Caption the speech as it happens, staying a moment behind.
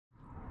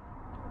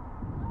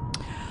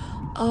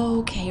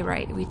Okay,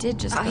 right. We did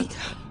just go I...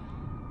 through.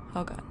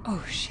 Oh god.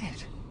 Oh,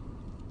 shit.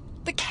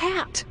 The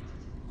cat!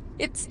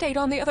 It stayed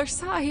on the other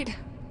side.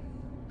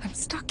 I'm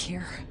stuck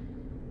here.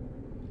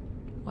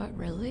 What,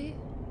 really?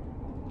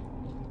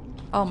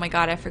 Oh my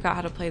god, I forgot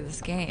how to play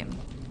this game.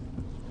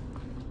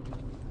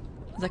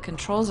 The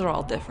controls are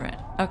all different.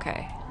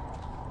 Okay.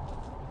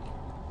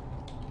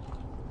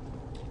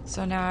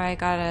 So now I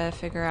gotta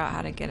figure out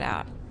how to get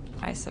out,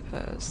 I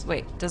suppose.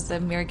 Wait, does the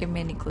mirror give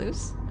me any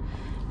clues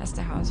as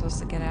to how I'm supposed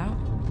to get out?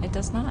 It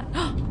does not.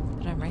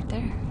 But I'm right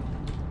there.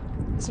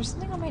 Is there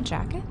something on my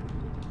jacket?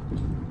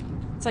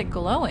 It's like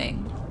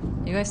glowing.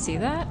 You guys see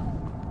that?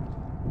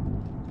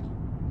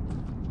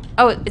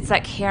 Oh, it's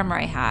that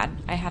camera I had.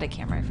 I had a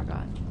camera, I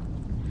forgot.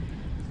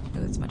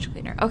 Oh, it's much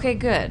cleaner. Okay,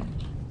 good.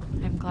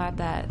 I'm glad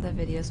that the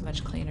video is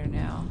much cleaner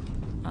now.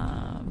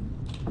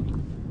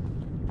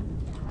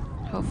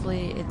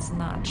 Hopefully it's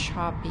not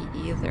choppy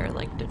either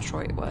like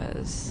Detroit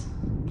was.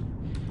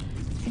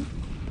 I think,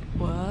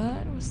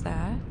 what was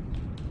that?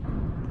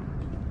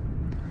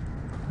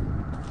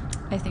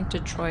 I think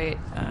Detroit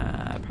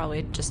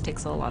probably just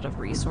takes a lot of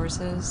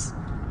resources.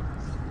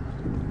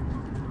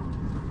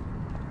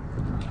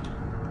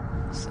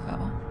 So,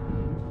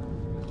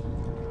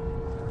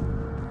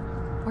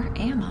 where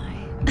am I?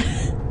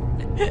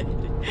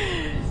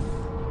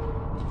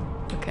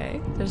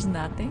 Okay, there's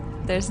nothing.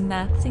 There's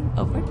nothing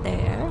over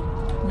there.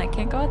 And I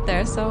can't go out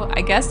there, so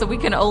I guess that we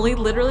can only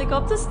literally go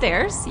up the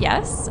stairs.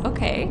 Yes,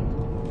 okay.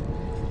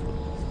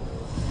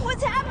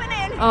 What's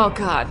happening? Oh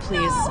god,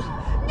 please.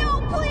 No, no,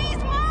 please,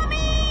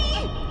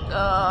 Mommy!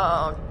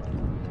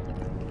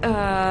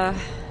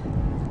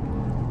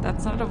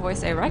 That's not a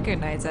voice I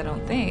recognize, I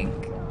don't think.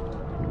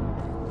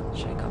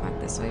 Should I go back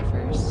this way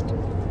first?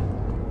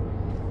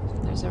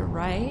 There's a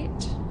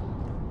right.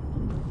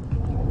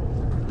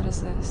 What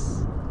is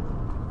this?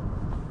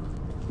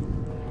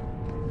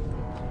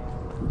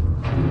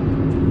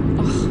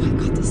 Oh my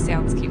god, the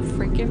sounds keep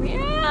freaking me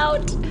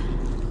out.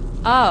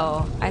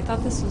 Oh, I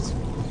thought this was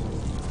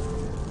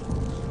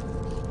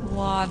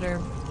water,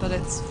 but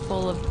it's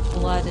full of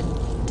blood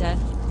and dead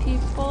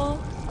people.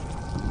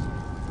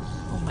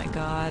 Oh my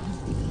god.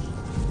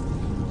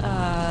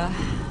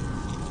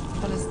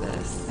 What is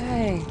this?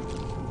 Hey,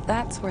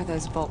 that's where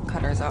those bolt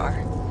cutters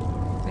are.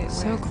 Wait,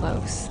 So where?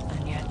 close,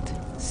 and yet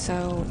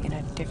so in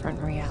a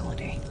different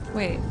reality.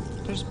 Wait,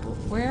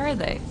 where are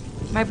they?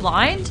 Am I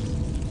blind?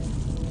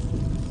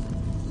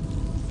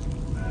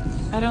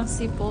 I don't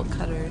see bolt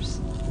cutters.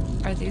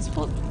 Are these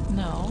bolt?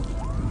 No.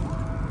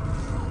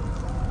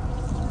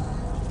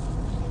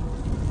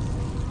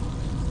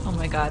 Oh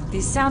my god,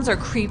 these sounds are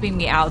creeping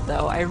me out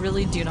though. I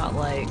really do not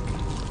like.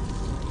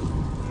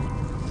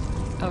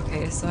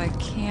 Okay, so I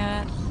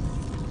can't.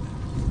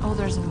 Oh,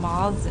 there's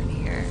moths in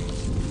here.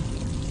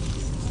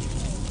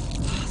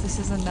 This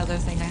is another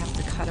thing I have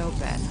to cut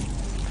open.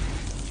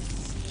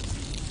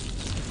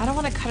 I don't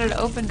want to cut it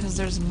open because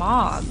there's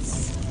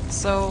moths.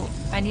 So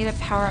I need to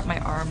power up my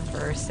arm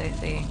first, I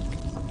think.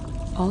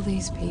 All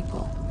these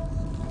people,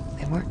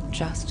 they weren't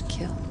just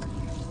killed.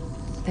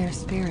 Their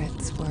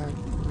spirits were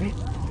ripped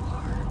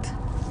apart,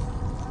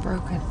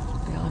 broken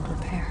beyond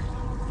repair.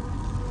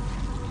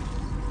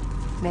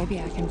 Maybe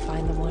I can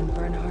find the one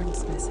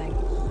Bernhard's missing.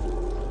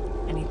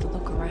 I need to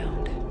look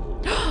around.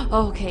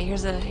 Oh, okay,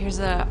 here's this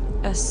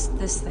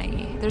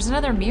thingy. There's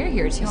another mirror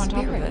here too on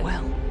top of it.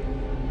 Well,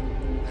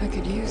 I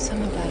could use some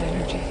of that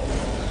energy.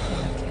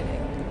 No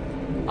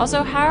kidding.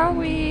 Also, how are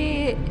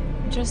we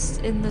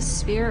just in the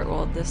spirit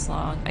world this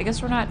long? I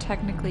guess we're not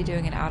technically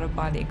doing an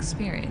out-of-body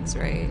experience,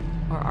 right?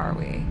 Or are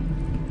we?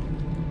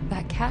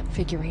 That cat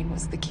figurine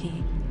was the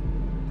key.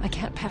 I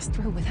can't pass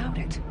through without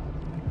it.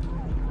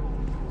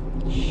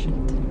 Shit.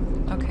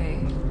 Okay.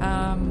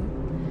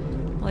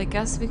 Well, I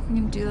guess we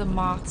can do the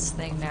moths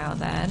thing now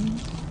then.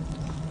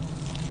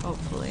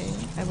 Hopefully.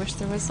 I wish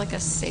there was like a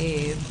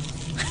save.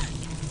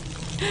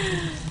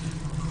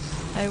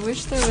 I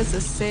wish there was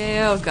a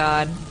save. Oh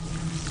god.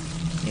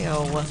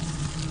 Ew.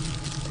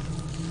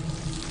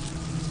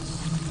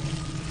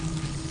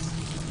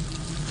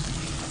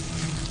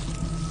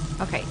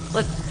 Okay,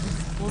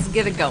 let's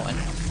get it going.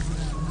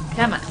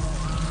 Come on.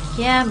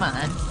 Come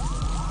on.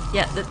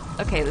 Yeah,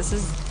 okay, this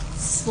is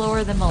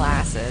slower than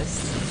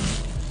molasses.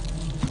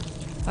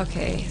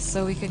 Okay,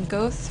 so we can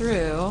go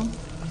through.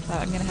 But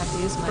I'm gonna have to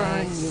use my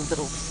Burn, you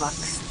little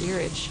fucks.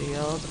 spirit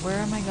shield. Where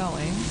am I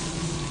going?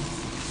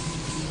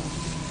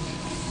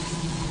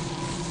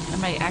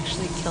 Am I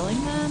actually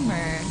killing them,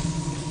 or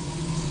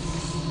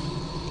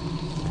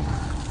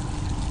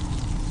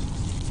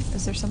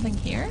is there something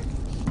here?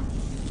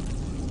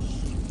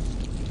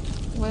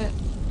 What?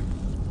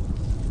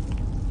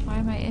 Why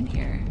am I in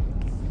here?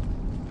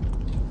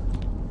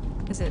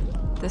 Is it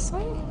this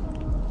way?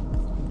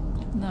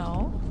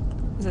 No.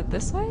 Is it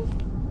this way?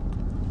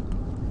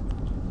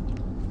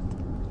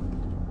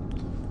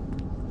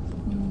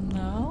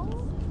 No.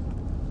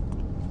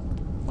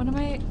 What am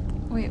I?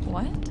 Wait,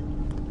 what?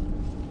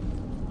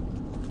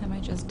 Am I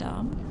just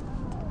dumb?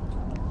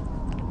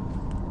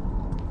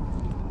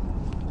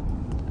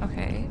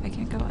 Okay, I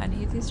can't go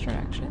any of these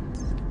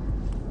directions.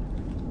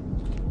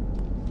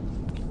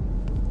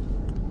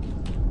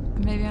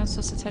 Maybe I'm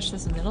supposed to touch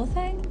this middle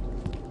thing?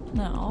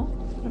 No.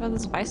 What about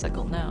this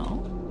bicycle?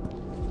 No.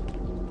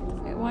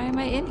 Wait, why am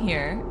I in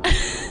here?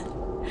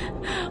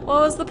 What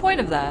was the point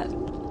of that?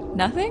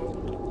 Nothing?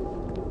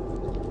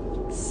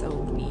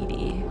 So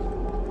needy.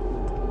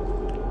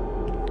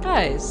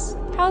 Guys,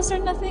 how is there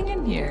nothing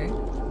in here?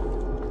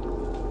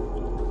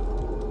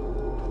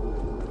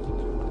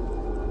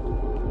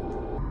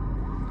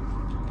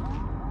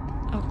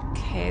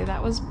 Okay,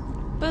 that was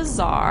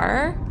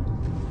bizarre.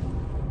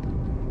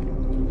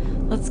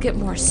 Let's get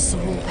more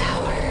soul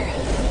power.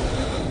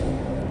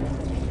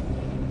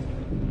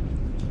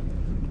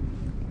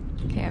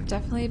 Okay, I've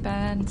definitely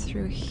been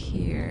through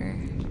here.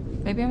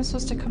 Maybe I'm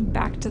supposed to come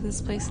back to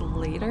this place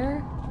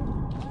later?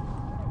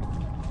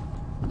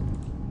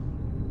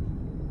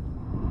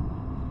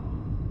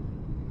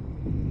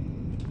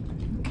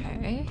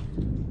 Okay.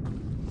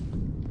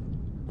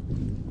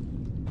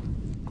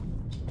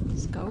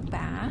 Let's go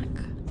back.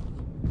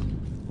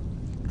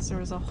 Because there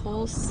was a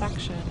whole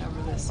section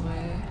over this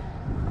way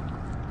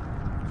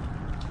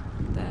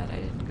that I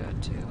didn't go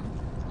to.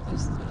 It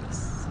was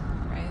this,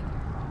 right?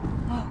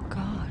 Oh,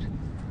 God.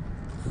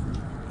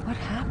 What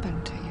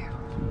happened to you?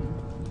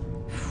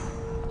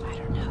 I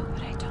don't know,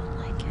 but I don't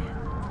like it.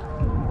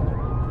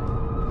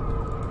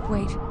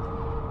 Wait.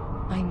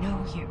 I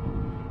know you.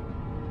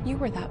 You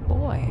were that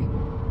boy.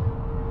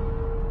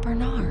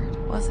 Bernard,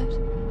 was it?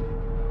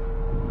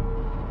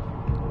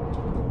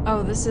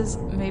 Oh, this is...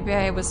 Maybe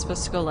I was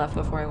supposed to go left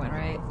before I went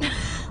right.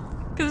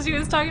 Because she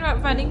was talking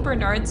about finding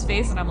Bernard's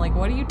face, and I'm like,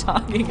 what are you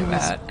talking He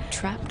was about?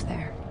 trapped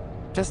there,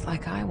 just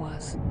like I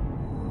was.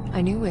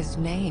 I knew his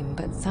name,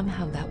 but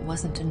somehow that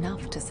wasn't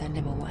enough to send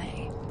him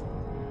away.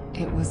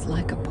 It was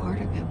like a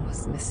part of him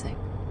was missing.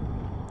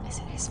 Is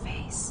it his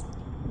face?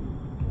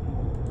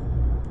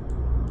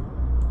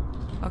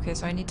 Okay,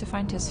 so I need to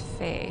find his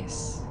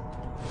face.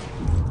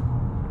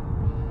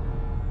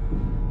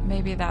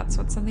 Maybe that's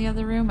what's in the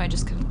other room. I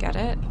just couldn't get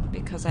it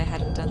because I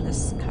hadn't done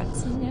this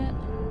cutscene yet.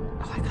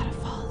 Oh, I gotta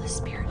follow the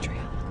spirit trail.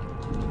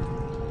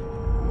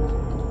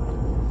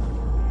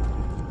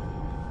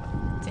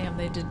 Damn,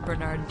 they did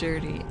Bernard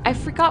dirty. I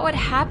forgot what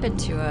happened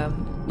to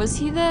him. Was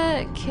he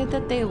the kid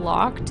that they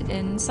locked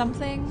in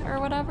something or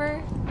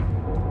whatever?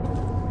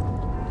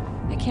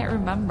 I can't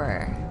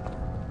remember.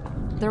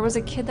 There was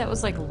a kid that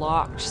was like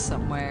locked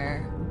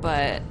somewhere,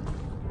 but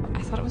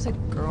I thought it was a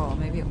girl.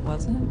 Maybe it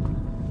wasn't.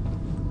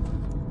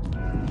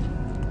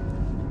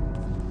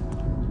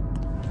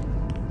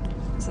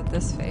 Is it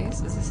this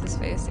face? Is this his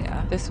face?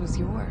 Yeah. This was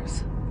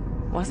yours,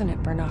 wasn't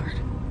it,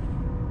 Bernard?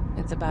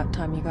 It's about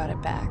time you got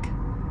it back.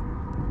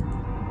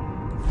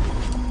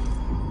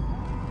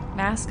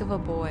 Mask of a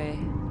boy.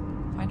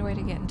 Find a way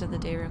to get into the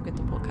day room, get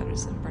the bolt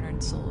cutters, and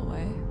Bernard's soul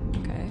away.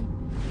 Okay.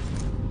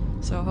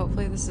 So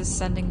hopefully this is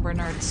sending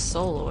Bernard's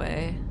soul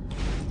away.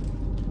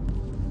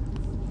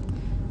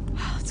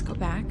 Let's go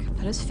back,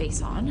 put his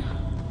face on.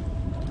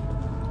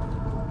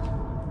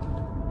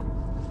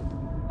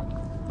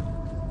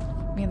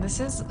 Man, this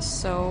is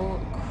so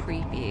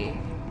creepy.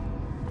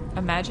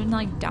 Imagine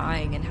like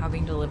dying and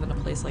having to live in a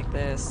place like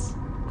this.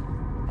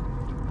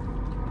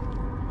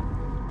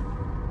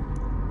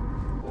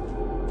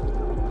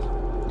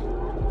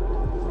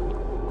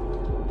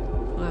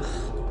 Ugh.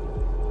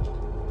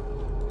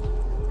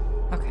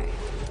 Okay.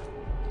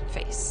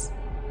 Face.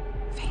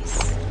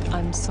 Face.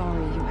 I'm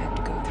sorry you had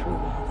to go through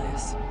all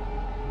this.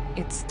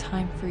 It's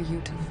time for you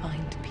to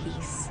find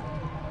peace.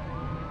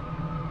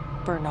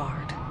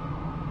 Bernard.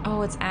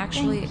 Oh, it's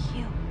actually... Thank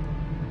you.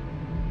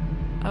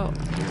 Oh,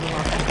 you're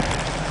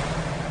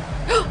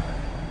welcome.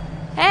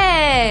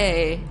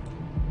 Hey!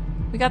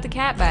 We got the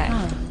cat back.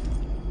 Huh.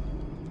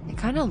 It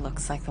kind of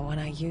looks like the one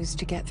I used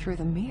to get through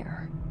the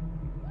mirror.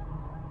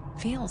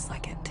 Feels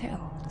like it, too.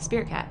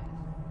 Spirit cat.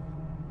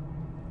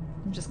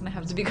 I'm just gonna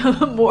have to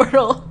become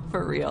immortal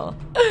for real.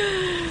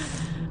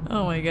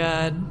 Oh my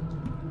god.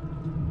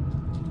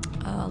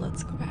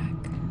 Let's go back.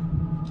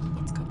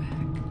 Let's go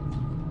back.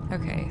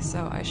 Okay,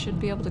 so I should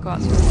be able to go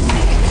out through.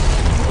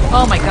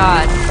 Oh my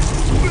god.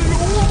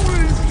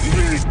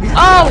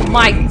 Oh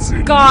my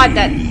god,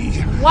 that.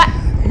 What?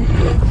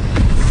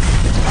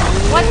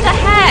 What the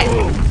heck?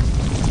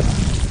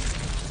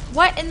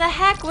 What in the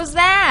heck was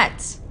that?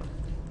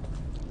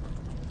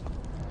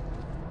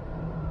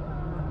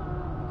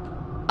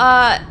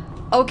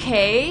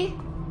 Okay.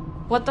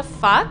 What the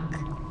fuck?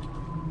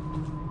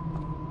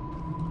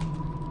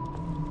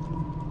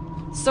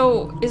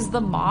 So, is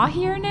the Maw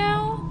here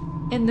now?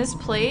 In this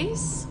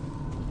place?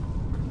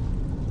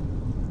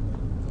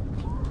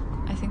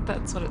 I think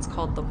that's what it's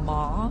called, the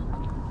Maw.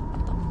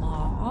 The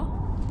Maw.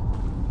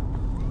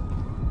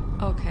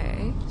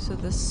 Okay, so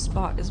this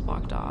spot is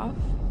blocked off.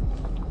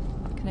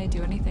 Can I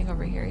do anything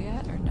over here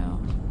yet, or no?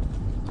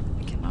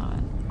 I cannot.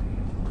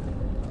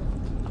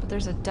 But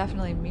there's a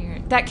definitely mirror.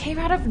 That came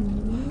out of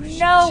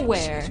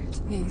nowhere!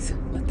 Please,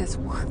 let this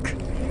work.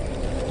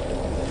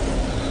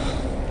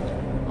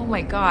 Oh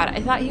my god,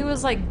 I thought he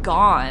was like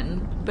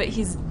gone, but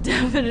he's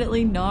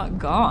definitely not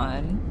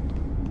gone.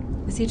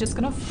 Is he just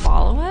gonna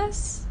follow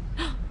us?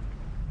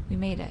 We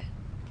made it.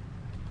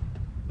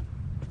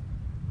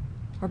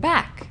 We're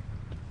back.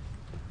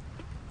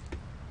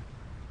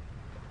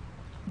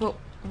 But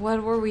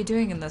what were we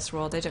doing in this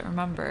world? I don't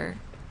remember.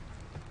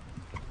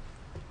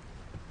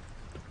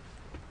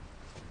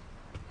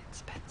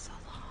 It's been so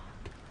long.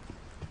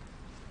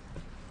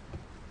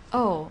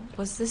 Oh,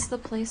 was this the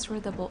place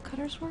where the bolt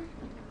cutters were?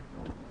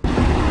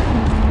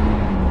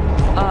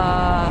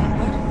 What?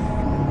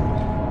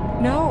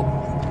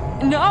 No!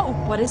 No!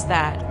 What is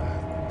that?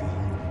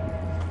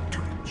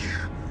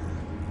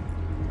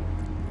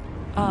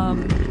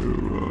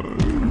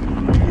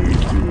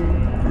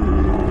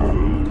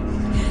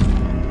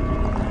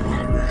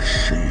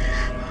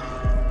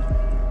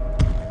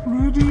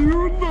 Ready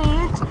or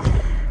not,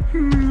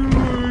 here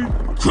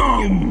I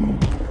come!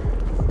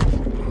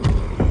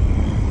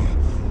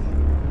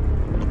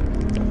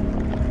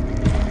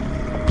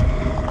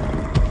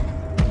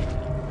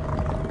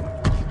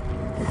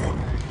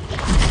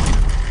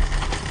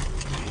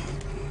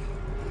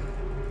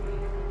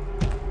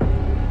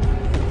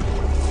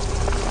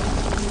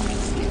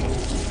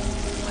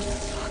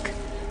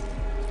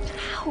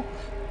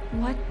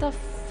 What the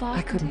fuck?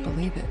 I couldn't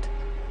believe it.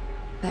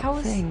 That How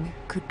is- thing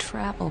could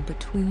travel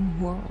between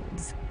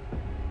worlds.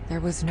 There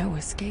was no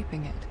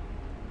escaping it.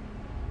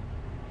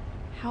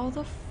 How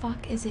the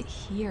fuck is it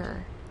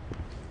here?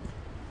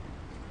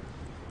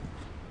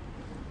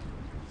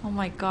 Oh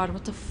my god,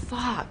 what the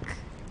fuck?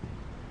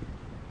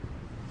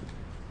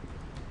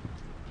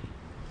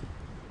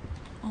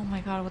 Oh my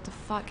god, what the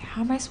fuck?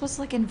 How am I supposed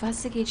to like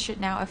investigate shit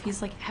now if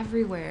he's like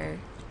everywhere?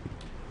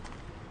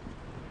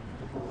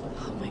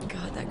 Oh my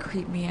god, that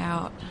creeped me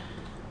out.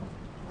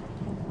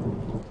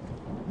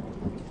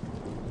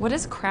 What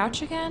is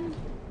crouch again?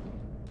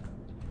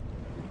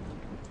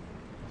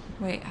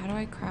 Wait, how do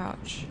I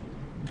crouch?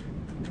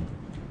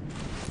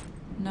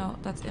 No,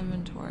 that's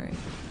inventory.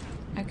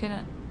 I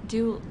can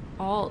do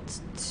alt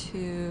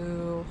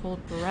to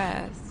hold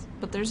breath,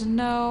 but there's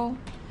no...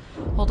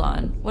 Hold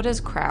on. What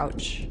is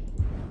crouch?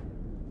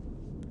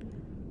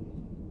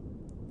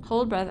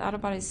 Hold breath, out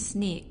of body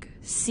sneak.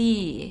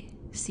 C.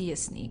 C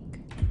is sneak.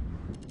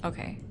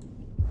 Okay.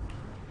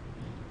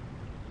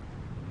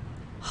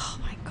 Oh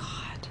my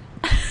god.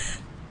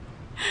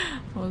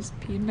 Almost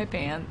peed my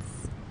pants.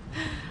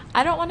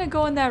 I don't want to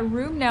go in that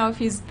room now if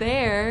he's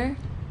there.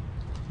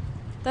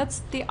 That's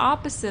the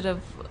opposite of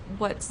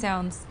what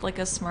sounds like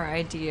a smart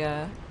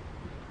idea.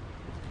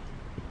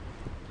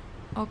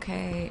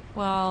 Okay,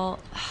 well,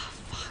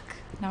 fuck.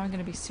 Now I'm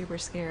gonna be super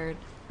scared.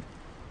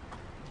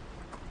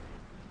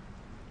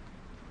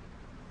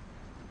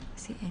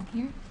 Is he in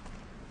here?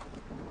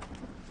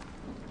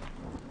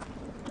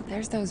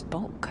 There's those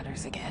bolt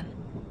cutters again.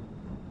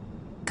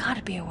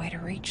 Gotta be a way to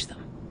reach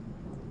them.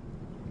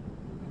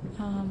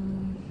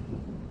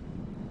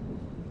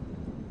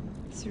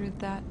 Through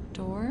that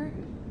door?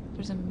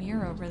 There's a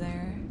mirror over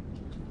there.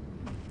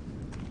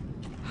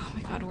 Oh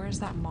my god, where's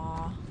that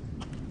maw?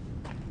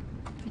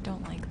 I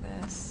don't like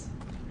this.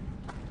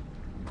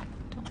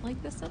 Don't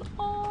like this at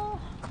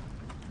all.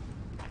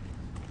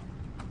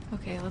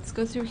 Okay, let's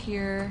go through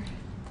here.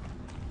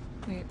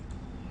 Wait.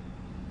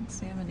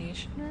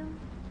 Examination room?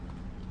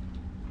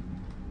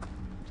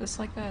 Just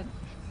like that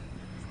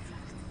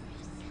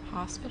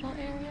hospital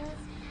area?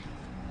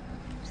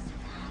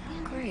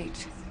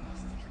 Great.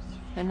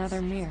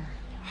 Another mirror.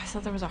 I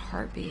thought there was a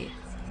heartbeat.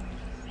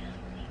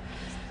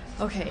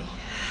 Okay.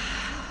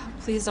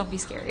 Please don't be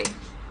scary.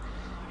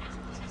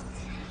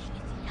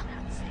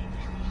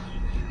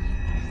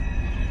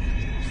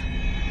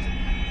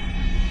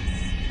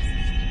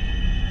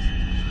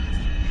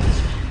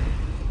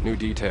 New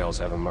details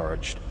have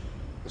emerged.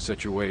 The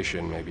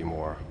situation may be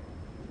more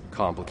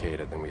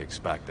complicated than we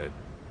expected.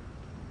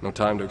 No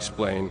time to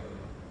explain.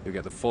 You'll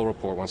get the full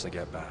report once I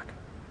get back.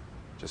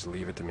 Just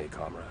leave it to me,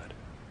 comrade.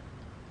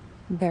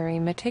 Very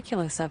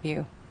meticulous of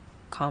you,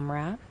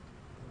 comrade.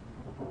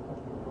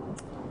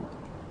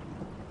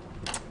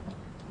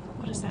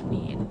 What does that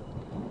mean?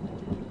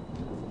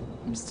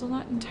 I'm still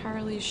not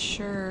entirely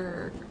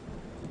sure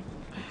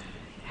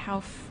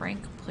how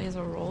Frank plays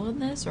a role in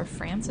this, or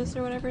Francis,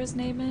 or whatever his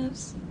name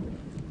is.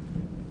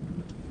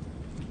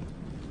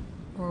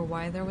 Or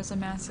why there was a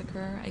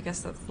massacre. I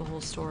guess that's the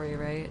whole story,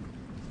 right?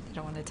 They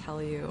don't want to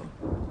tell you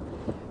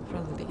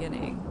from the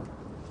beginning.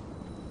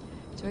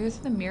 Do I go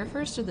through the mirror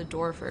first or the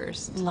door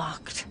first?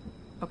 Locked.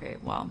 Okay,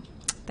 well,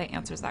 that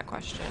answers that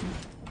question.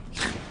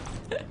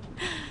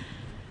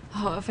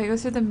 Oh, if I go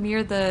through the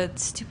mirror, the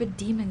stupid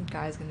demon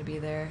guy's gonna be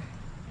there.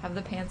 Have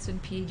the pants been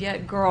peed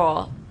yet?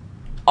 Girl,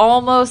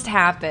 almost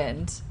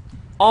happened.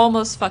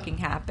 Almost fucking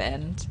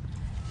happened.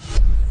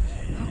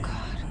 Oh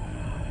god.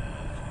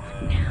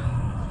 What now?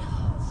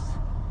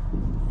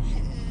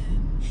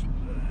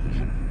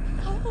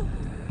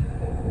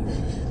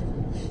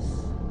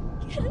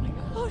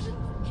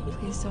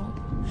 Please don't.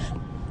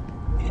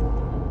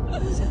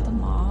 Is it the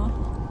maw?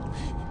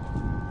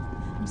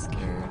 I'm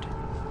scared.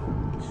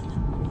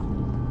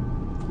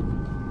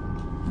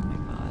 Oh my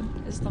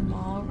god. Is the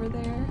maw over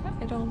there?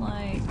 I don't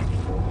like.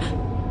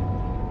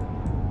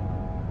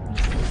 What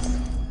is this?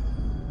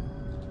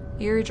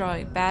 Eerie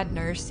drawing. Bad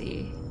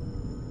nursey.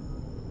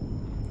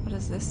 What What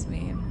does this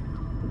mean?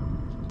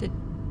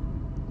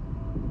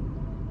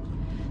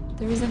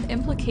 There was an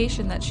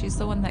implication that she's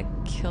the one that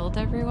killed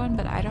everyone,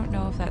 but I don't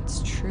know if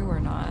that's true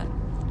or not.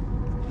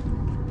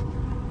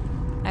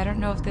 I don't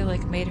know if they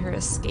like made her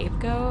a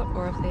scapegoat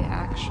or if they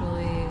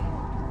actually...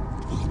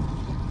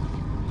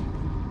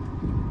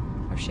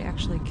 or she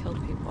actually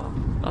killed people.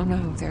 Oh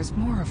no, there's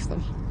more of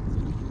them.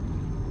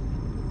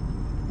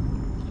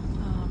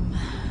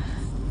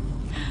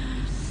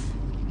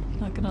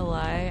 Not gonna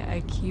lie,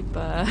 I keep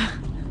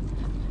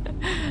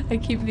I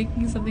keep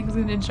thinking something's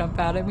gonna jump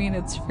out at me and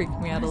it's freaking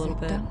me out a little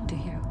bit. What has it done to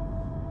you?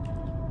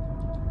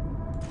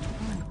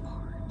 Falling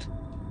apart.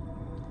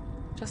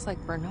 Just like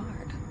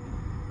Bernard.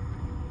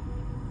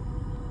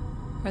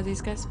 Are these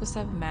guys supposed to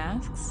have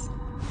masks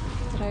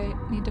that I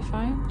need to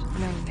find?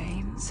 No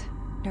names,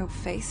 no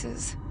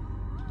faces,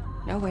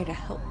 no way to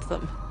help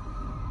them.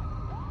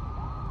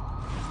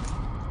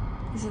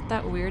 Is it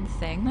that weird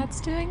thing that's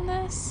doing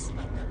this?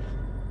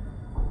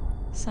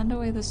 Send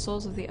away the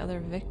souls of the other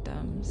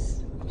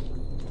victims.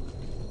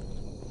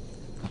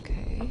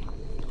 Okay.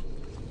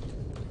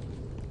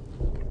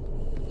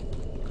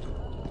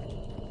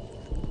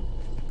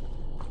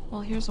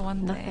 Well, here's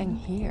one Nothing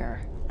thing.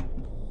 here.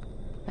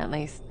 At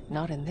least,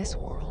 not in this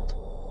world.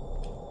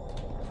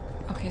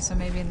 Okay, so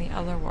maybe in the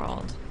other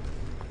world.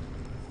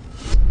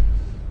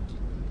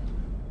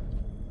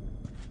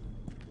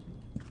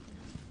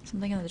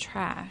 Something in the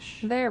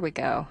trash. There we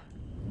go.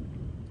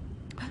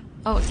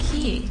 Oh, a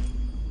key.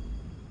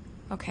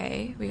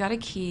 Okay, we got a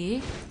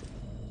key.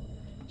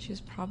 She was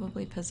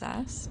probably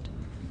possessed.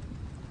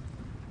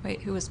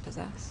 Wait, who was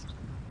possessed?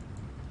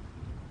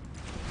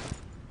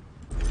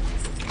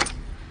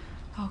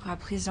 Oh god,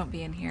 please don't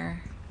be in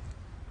here.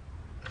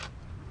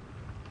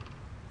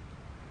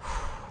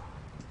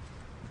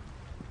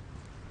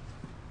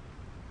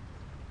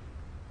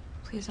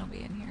 Please don't be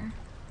in here.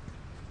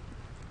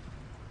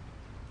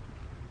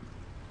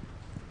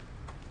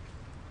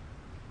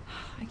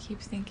 I keep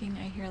thinking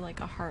I hear like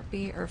a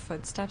heartbeat or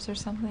footsteps or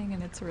something,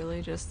 and it's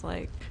really just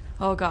like,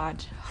 oh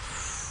god,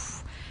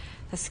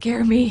 that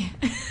scared me.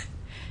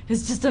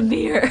 It's just a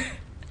mirror.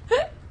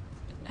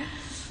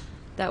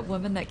 That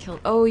woman that killed.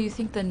 Oh, you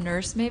think the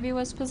nurse maybe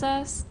was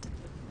possessed?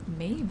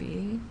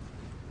 Maybe.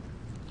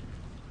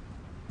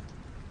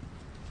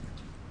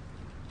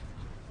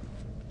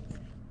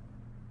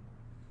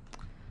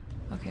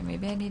 Okay,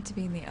 maybe I need to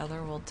be in the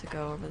other world to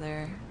go over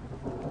there.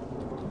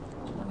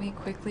 Let me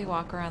quickly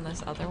walk around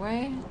this other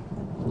way.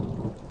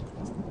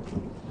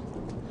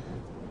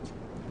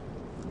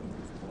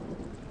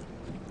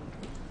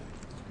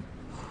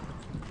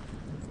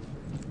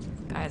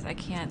 Guys, I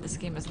can't. This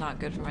game is not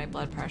good for my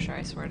blood pressure,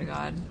 I swear to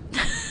God.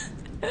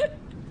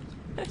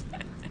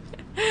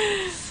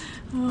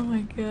 Oh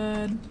my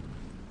god.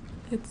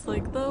 It's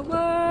like the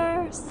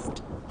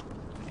worst.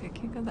 Okay, I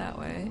can't go that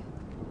way.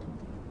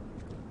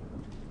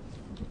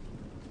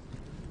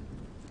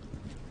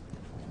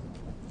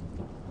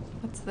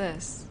 What's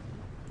this?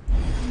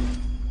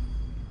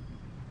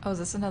 Oh, is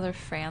this another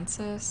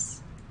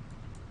Francis?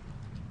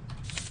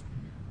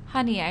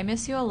 Honey, I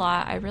miss you a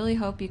lot. I really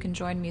hope you can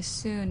join me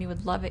soon. You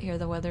would love it here.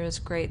 The weather is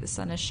great. The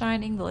sun is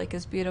shining. The lake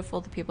is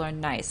beautiful. The people are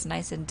nice.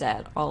 Nice and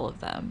dead. All of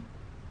them.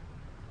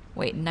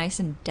 Wait, nice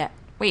and dead.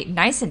 Wait,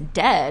 nice and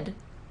dead?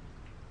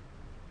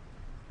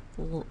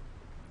 What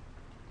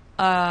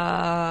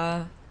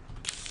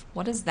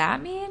does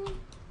that mean?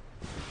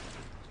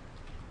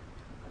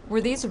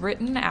 Were these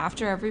written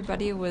after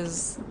everybody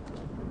was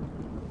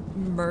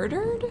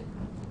murdered?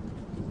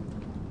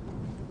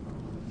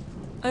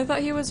 I thought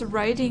he was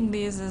writing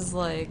these as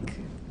like...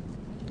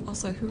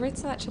 Also, who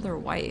writes that to their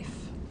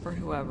wife? Or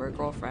whoever,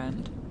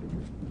 girlfriend?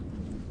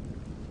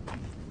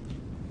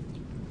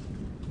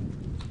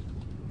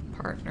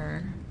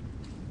 Partner.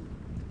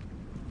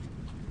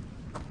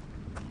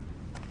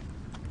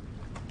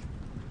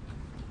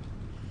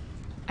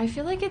 I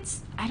feel like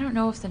it's... I don't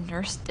know if the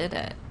nurse did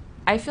it.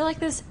 I feel like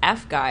this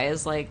F guy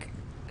is like...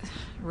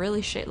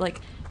 really shit.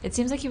 Like, it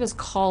seems like he was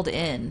called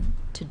in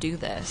to do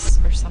this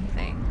or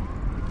something.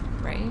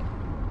 Right?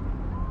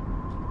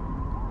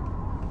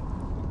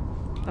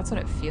 That's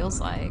what it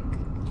feels like.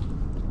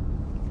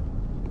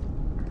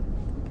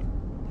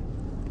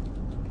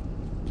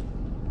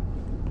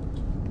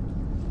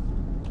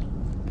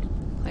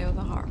 Play with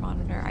a heart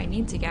monitor. I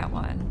need to get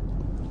one.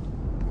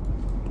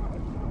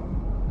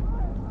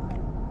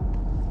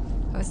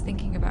 I was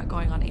thinking about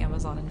going on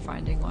Amazon and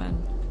finding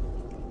one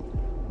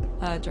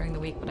during the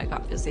week, but I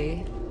got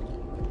busy.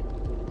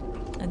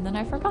 And then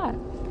I forgot.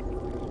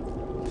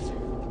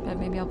 But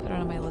maybe I'll put it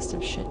on my list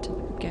of shit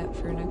to get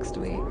for next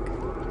week.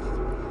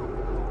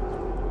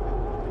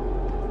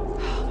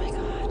 Oh my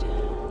god.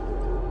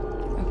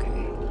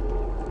 Okay.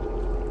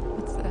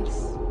 What's this?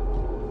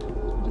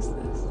 What is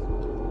this?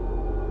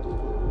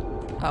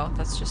 Oh,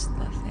 that's just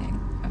the thing.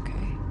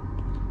 Okay.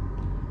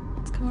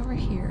 Let's come over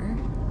here.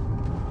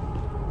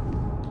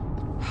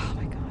 Oh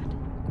my god.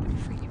 Quit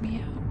freaking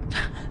me out.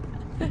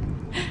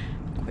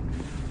 Quit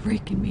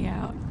freaking me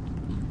out.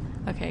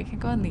 Okay, I can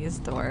go in these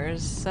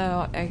doors,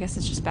 so I guess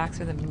it's just back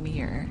through the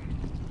mirror.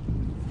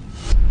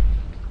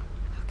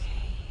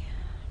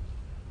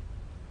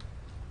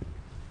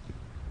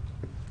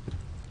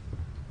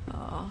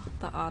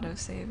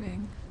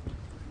 auto-saving.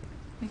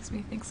 Makes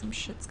me think some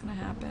shit's gonna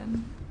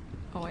happen.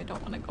 Oh, I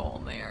don't want to go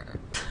in there.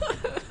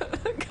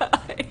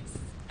 Guys,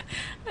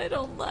 I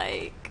don't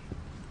like.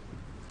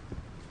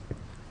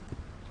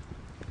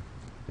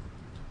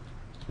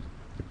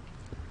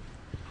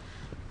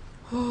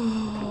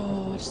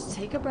 Oh, just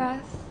take a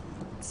breath.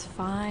 It's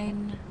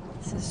fine.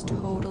 This is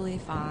totally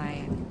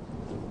fine.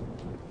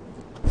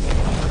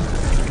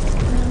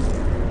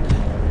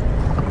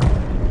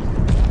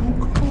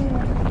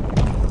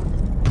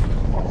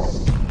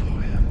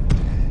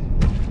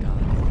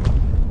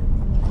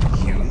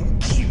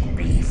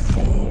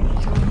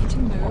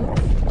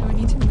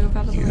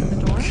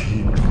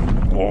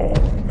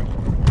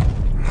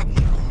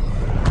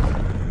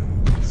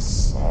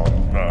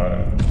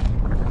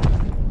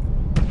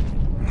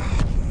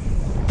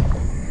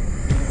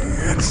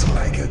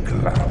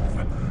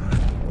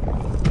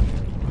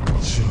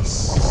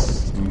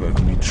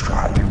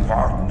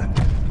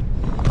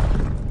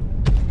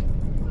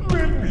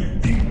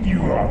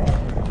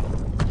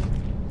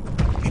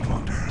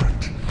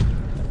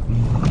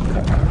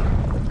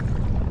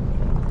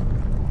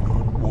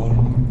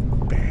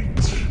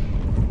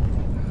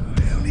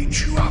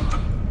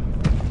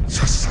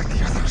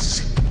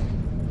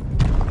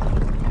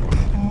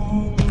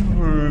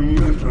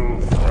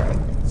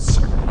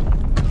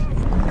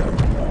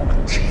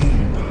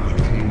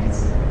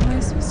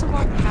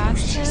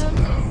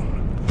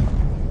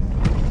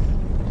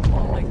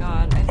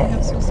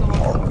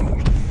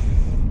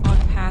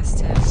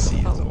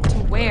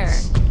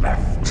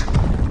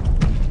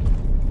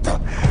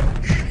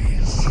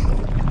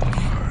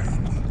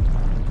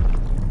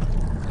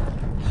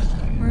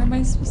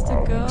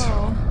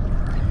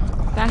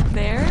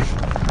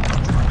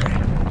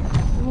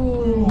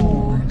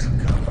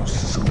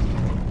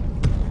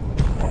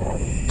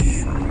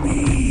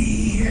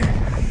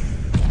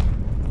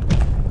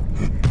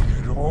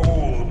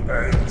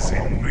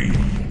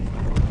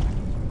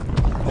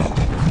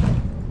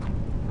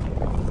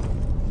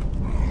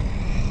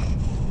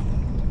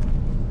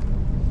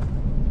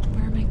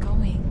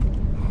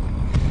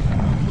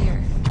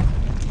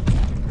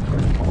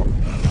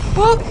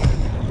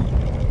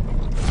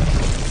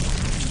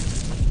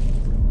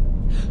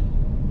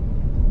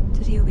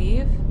 Did he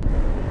leave?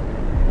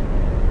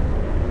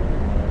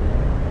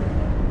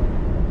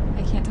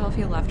 I can't tell if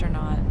he left or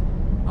not.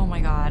 Oh my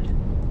god.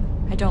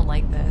 I don't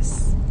like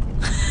this.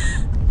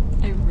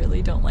 I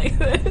really don't like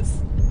this.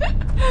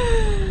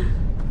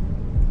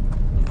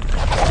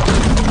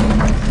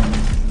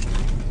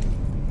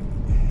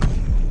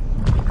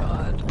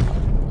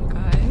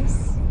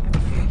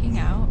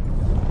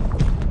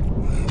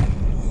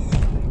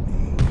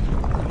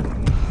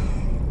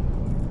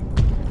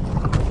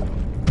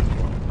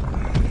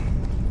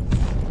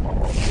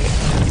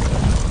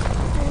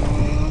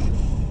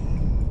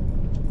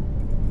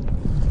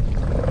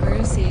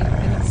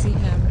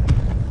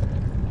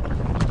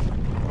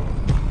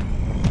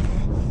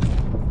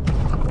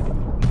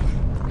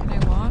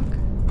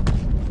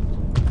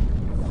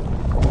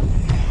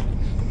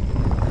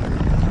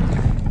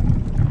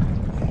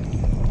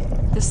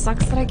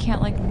 Sucks that I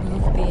can't like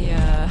move the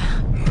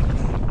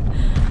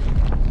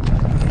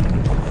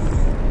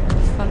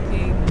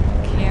fucking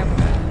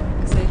camera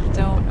because I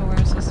don't know where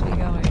I'm supposed to be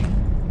going.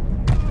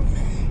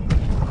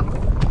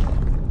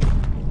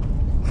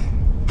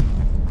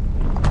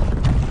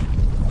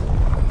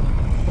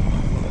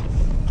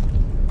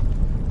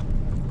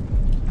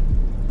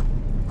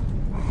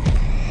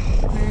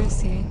 Where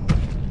is he?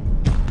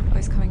 Oh,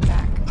 he's coming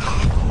back.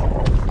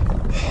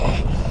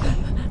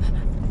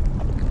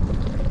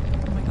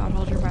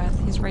 Hold your breath.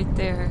 He's right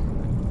there.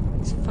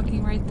 He's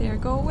fucking right there.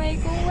 Go away,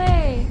 go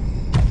away!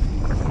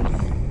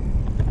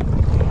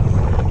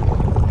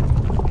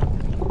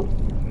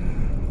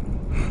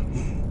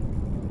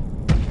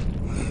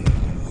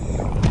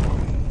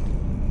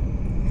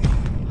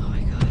 Oh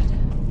my god.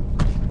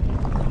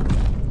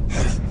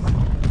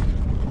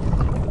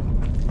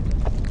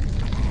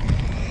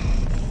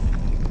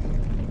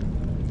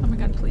 Oh my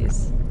god,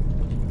 please.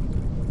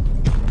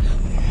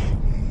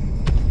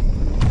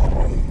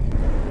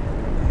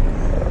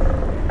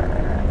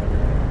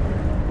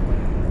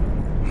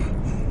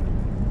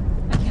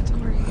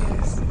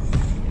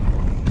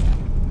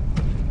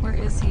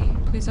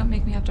 Please don't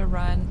make me have to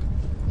run.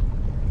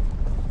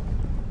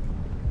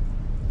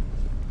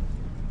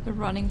 The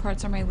running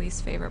parts are my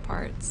least favorite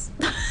parts.